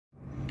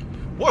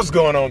What's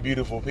going on,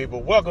 beautiful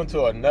people? Welcome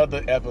to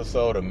another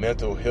episode of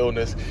Mental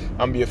Illness.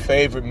 I'm your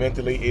favorite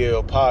mentally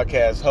ill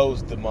podcast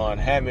host, Damon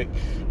Hammock,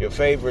 your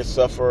favorite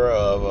sufferer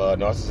of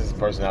narcissistic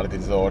personality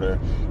disorder,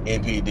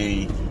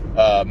 NPD,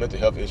 mental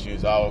health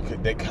issues, all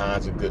that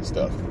kinds of good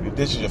stuff. If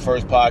this is your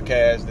first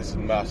podcast, this is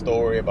my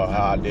story about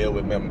how I deal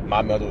with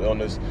my mental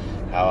illness,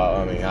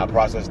 how I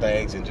process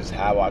things, and just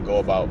how I go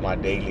about my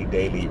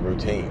daily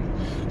routine.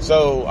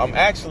 So I'm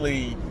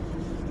actually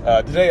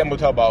today I'm going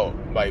to talk about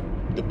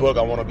the book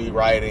I want to be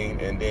writing,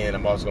 and then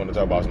I'm also going to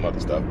talk about some other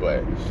stuff.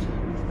 But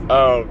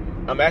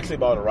I'm actually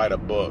about to write a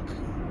book.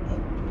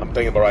 I'm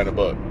thinking about writing a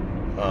book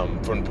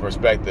from the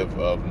perspective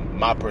of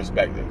my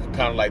perspective,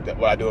 kind of like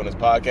what I do on this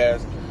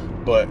podcast,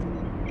 but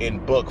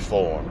in book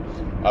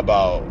form,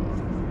 about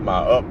my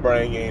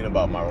upbringing,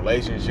 about my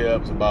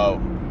relationships, about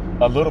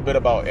a little bit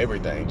about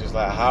everything, just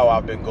like how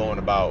I've been going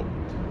about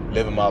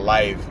living my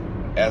life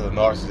as a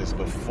narcissist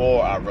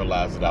before I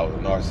realized that I was a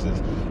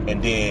narcissist,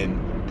 and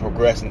then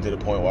progressing to the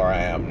point where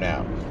I am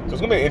now. So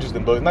it's going to be an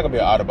interesting book. It's not going to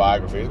be an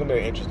autobiography. It's going to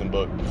be an interesting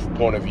book,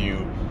 point of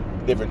view,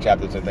 different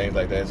chapters and things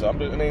like that. So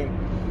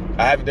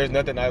there's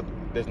nothing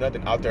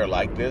out there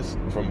like this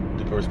from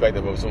the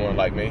perspective of someone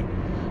like me.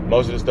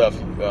 Most of the stuff,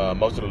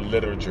 most of the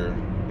literature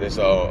that's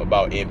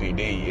about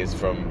NPD is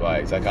from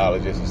like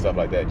psychologists and stuff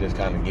like that, just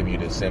kind of give you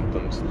the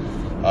symptoms,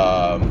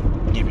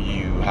 giving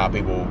you how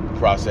people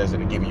process it,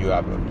 and giving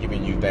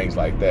you things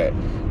like that.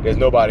 There's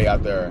nobody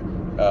out there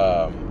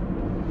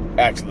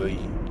actually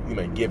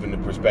given the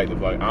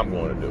perspective like I'm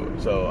going to do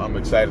it. So I'm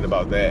excited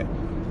about that.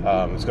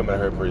 It's coming out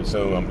here pretty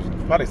soon.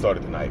 I'm probably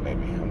started tonight,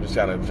 maybe. I'm just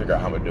trying to figure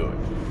out how I'm going to do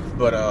it.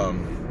 But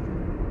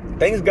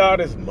thanks God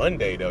it's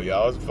Monday, though,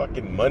 y'all. It's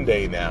fucking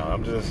Monday now.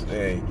 I'm just,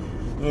 it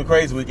was a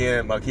crazy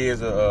weekend. My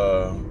kids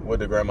are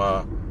with their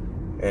grandma,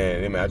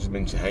 and I just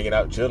been hanging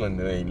out,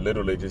 chilling, and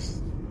literally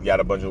just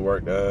got a bunch of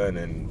work done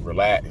and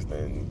relaxed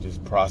and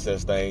just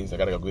processed things. I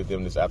got to go get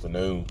them this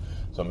afternoon,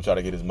 so I'm going to try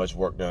to get as much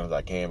work done as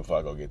I can before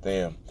I go get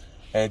them.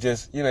 And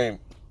just, I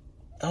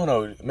don't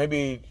know,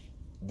 maybe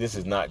this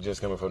is not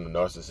just coming from the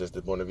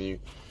narcissistic point of view,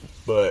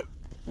 but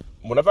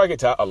whenever I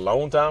get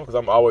alone time,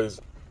 because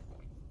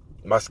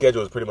my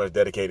schedule is pretty much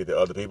dedicated to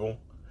other people.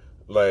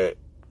 Like,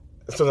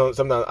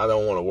 sometimes I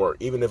don't want to work.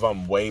 Even if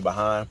I'm way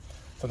behind,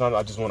 sometimes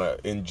I just want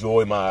to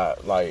enjoy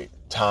my,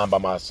 time by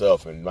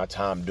myself and my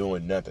time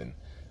doing nothing.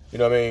 You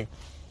know what I mean?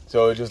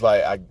 So it's just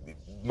like,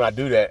 when I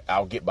do that,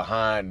 I'll get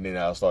behind, and then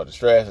I'll start to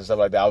stress and stuff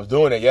like that. I was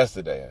doing it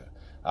yesterday.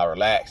 I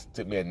relaxed,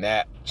 took me a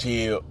nap,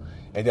 chilled,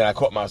 and then I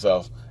caught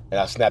myself, and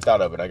I snapped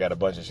out of it. I got a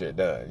bunch of shit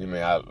done.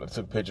 I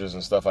took pictures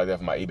and stuff like that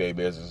for my eBay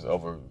business,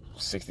 over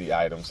 60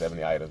 items,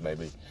 70 items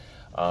maybe.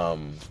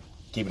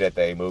 Keeping that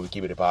thing moving,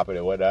 keeping it popping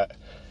and whatnot.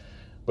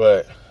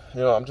 But, I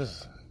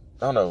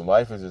don't know,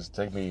 life is just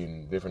taking me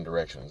in different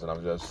directions, and I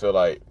just feel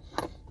like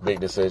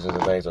big decisions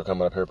and things are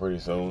coming up here pretty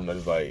soon.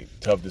 There's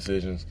tough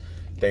decisions,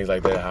 things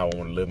like that, how I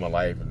want to live my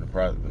life, and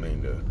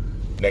the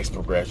next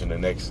progression, the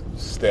next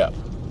step.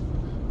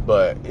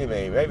 But,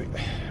 maybe, I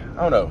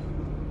don't know.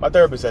 My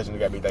therapy session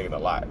got me thinking a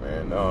lot,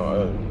 man.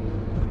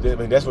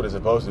 That's what it's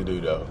supposed to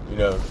do, though.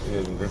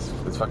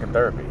 It's fucking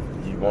therapy.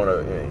 You want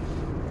to,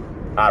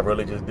 I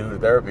really just do the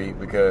therapy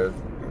because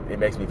it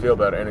makes me feel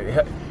better.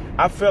 And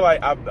I feel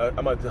like I'm a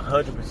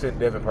 100%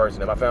 different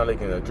person. And my family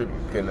can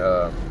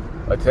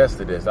attest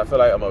to this. I feel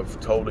like I'm a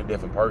totally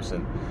different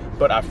person.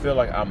 But I feel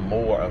like I'm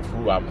more of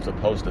who I'm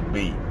supposed to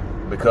be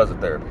because of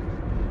therapy.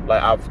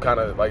 I've kind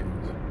of,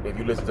 if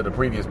you listen to the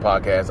previous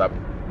podcast, I've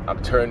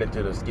turned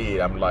into the skid.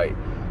 I'm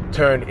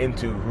turned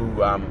into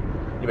who I'm.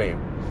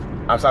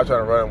 I stopped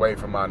trying to run away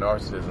from my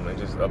narcissism and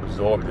just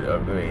absorbed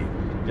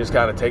it. Just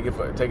kind of take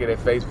it at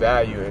face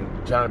value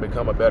and trying to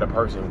become a better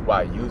person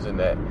by using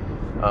that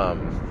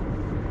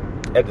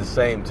at the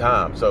same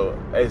time. So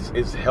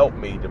it's helped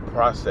me to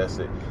process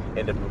it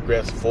and to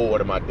progress forward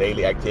in my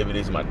daily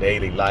activities, my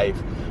daily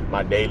life,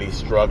 my daily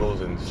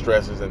struggles and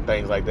stresses and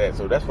things like that.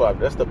 So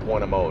that's the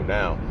point I'm on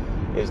now,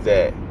 is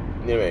that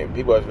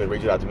people have been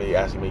reaching out to me,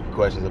 asking me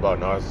questions about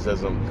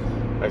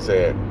narcissism. Like I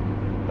said,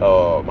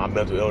 my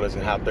mental illness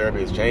and how therapy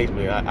has changed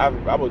me.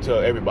 I will tell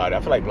everybody, I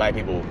feel like black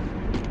people,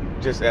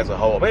 just as a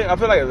whole, I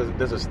feel like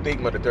there's a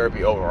stigma to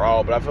therapy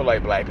overall, but I feel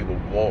like black people,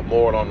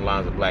 more along the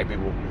lines of black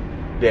people,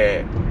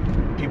 that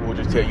people will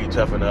just tell you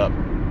toughen up,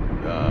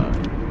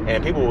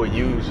 and people will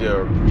use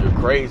you're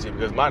crazy,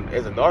 because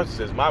as a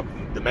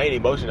narcissist, the main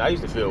emotion I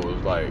used to feel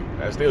was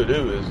I still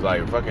do, is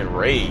fucking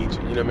rage.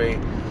 You know what I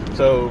mean?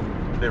 So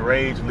the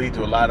rage lead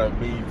to a lot of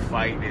me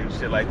fighting and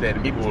shit like that,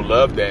 and people will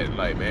love that.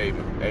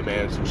 Hey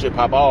man, some shit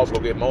pop off, go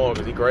get more,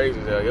 because he crazy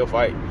as hell, he'll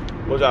fight.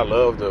 Which I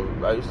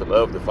used to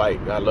love to fight.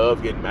 I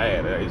love getting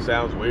mad. It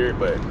sounds weird,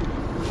 but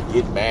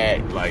getting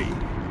mad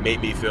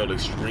made me feel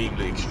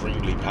extremely,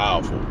 extremely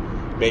powerful.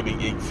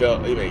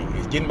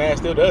 Getting mad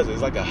still does it.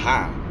 It's like a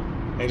high,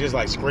 and just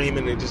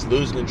screaming and just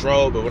losing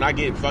control. But when I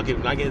get into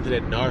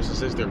that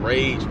narcissistic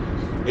rage,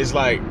 it's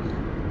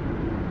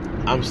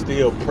I'm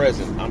still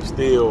present. I'm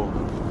still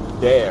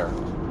there,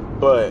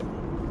 but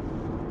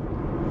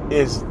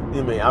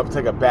I would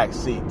take a back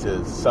seat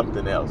to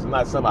something else. It's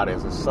not somebody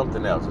else, it's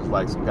something else. It's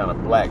like some kind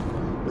of black,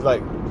 it's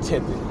like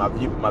tinted.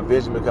 My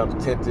vision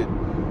becomes tinted,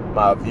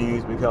 my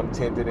views become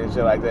tinted and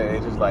shit like that. And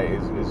it's just like,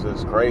 it's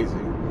just crazy.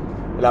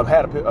 And I've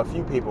had a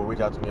few people reach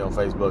out to me on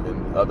Facebook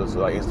and others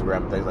like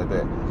Instagram and things like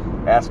that,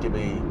 asking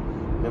me,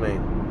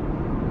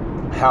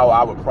 how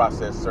I would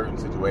process certain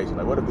situations.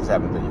 Like, what if this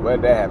happened to you? What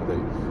if that happened to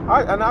you?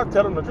 And I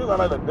tell them the truth. I'm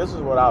like, look, this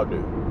is what I'll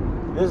do.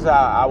 This is how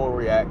I will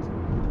react.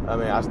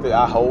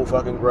 I hold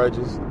fucking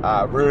grudges.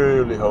 I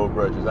really hold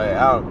grudges.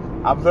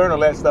 I've learned to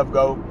let stuff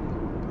go.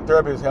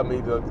 Therapy has helped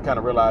me to kind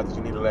of realize that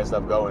you need to let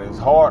stuff go. And it's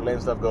hard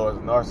letting stuff go as a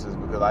narcissist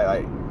because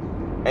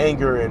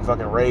anger and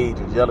fucking rage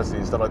and jealousy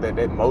and stuff like that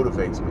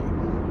motivates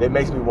me. It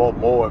makes me want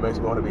more. It makes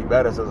me want to be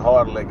better. So it's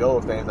hard to let go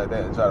of things like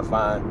that and try to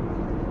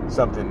find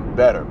something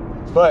better.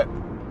 But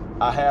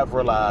I have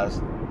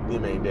realized,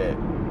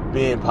 that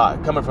being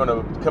coming from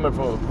a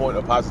point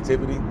of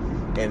positivity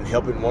and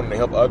wanting to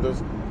help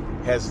others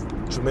has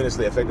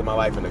tremendously affected my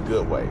life in a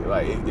good way.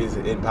 Like, it's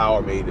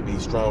empowered me to be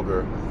stronger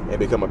and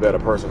become a better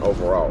person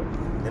overall.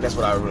 And that's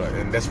what I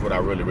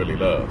really, really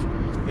love.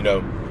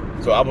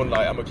 So I'm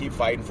gonna keep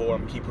fighting for it.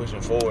 I'm gonna keep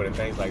pushing forward and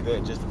things like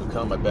that, just to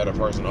become a better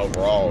person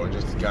overall, and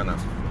just to kind of,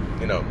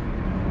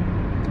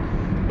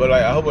 But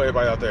I hope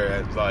everybody out there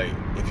has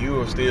if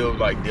you are still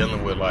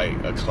dealing with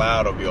a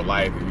cloud of your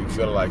life, and you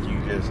feel like you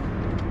just,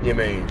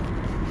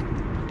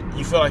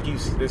 you feel like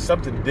there's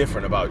something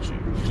different about you.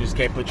 You just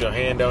can't put your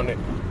hand on it.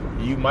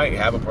 You might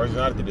have a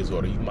personality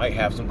disorder. You might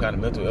have some kind of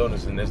mental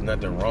illness, and there's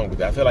nothing wrong with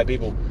that. I feel like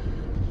people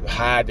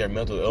hide their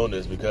mental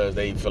illness because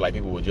they feel like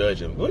people will judge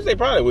them, which they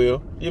probably will.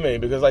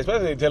 Because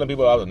especially telling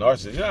people I was a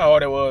narcissist. You know how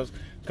hard it was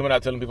coming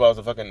out telling people I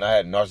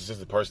had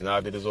narcissistic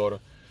personality disorder,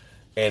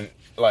 and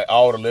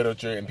all the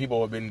literature and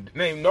people have been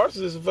named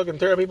narcissists and fucking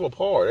tearing people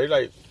apart.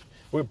 They're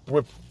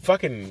we're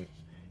fucking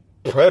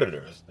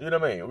predators. You know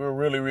what I mean? We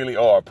really, really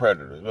are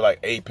predators. We're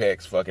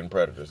apex fucking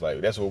predators.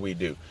 That's what we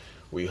do.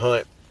 We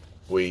hunt.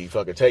 We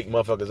fucking take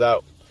motherfuckers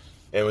out,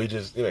 and we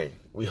just,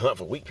 we hunt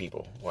for weak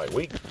people.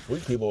 Weak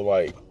people,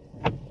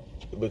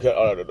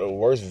 because the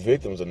worst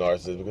victims of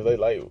narcissists because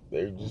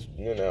they're just,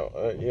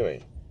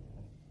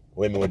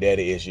 women with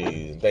daddy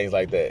issues and things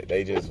like that.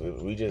 We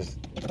just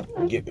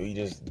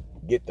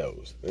get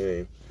those.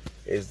 And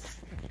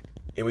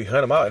we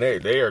hunt them out,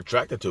 and they are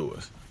attracted to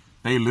us.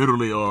 They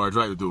literally are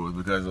attracted to us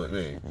because,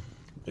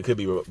 it could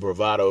be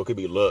bravado, it could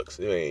be looks,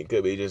 it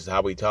could be just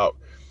how we talk,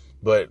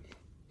 but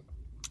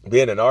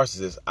being a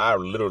narcissist, I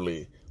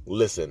literally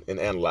listen and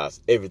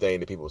analyze everything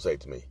that people say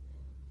to me.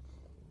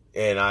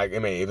 And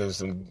if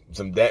there's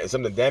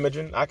something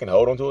damaging, I can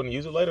hold on to it and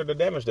use it later to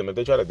damage them if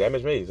they try to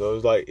damage me.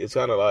 So it's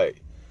kind of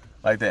like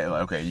that.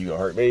 Okay, you gonna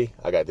hurt me?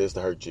 I got this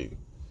to hurt you.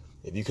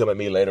 If you come at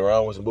me later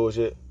on with some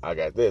bullshit, I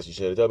got this. You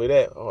should have told me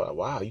that. Oh,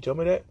 wow, you told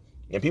me that?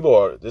 And people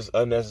are just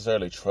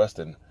unnecessarily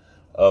trusting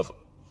of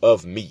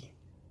me.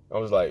 I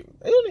was like,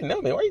 they don't even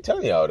know me. Why are you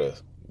telling me all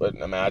this?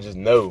 But I just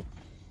know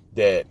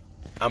that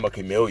I'm a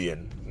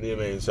chameleon. You know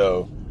what I mean?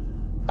 So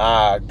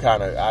I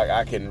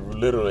can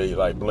literally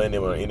blend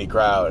in with any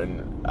crowd,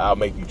 and I'll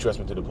make you trust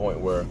me to the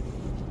point where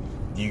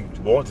you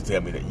want to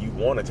tell me that. You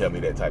want to tell me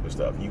that type of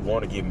stuff. You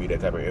want to give me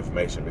that type of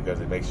information because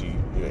it makes you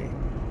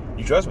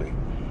trust me.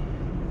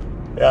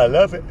 Yeah, I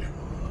love it.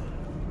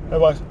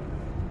 Everybody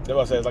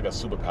says it's like a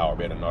superpower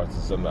being a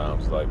narcissist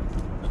sometimes.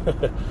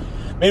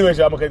 Anyways,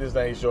 y'all, I'm gonna cut this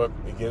thing short.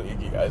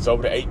 It's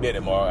over the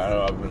 8-minute mark. I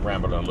know I've been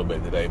rambling a little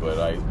bit today, but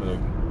it's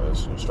been a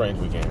strange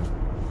weekend.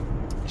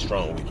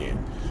 Strong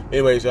weekend.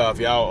 Anyways, y'all, if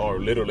y'all are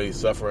literally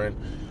suffering,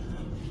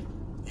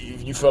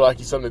 if you feel like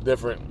you're something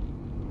different,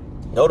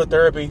 go to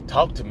therapy,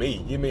 talk to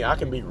me. I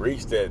can be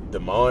reached at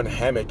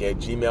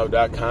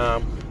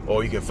DamonHammock@gmail.com,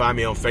 or you can find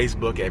me on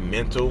Facebook at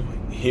Mental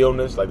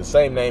Healness, the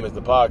same name as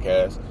the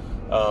podcast.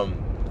 I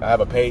have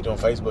a page on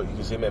Facebook you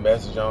can send me a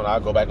message on. I'll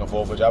go back and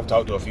forth with you. I've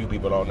talked to a few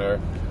people on there.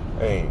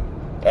 Hey,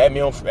 add me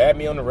on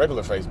the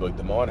regular Facebook,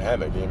 Damon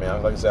Hammock.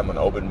 Like I said, I'm an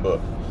open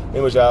book.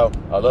 Anyways, y'all,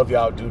 I love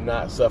y'all. Do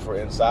not suffer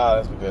in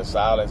silence, because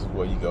silence is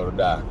where you go to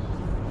die.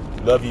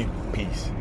 Love you. Peace.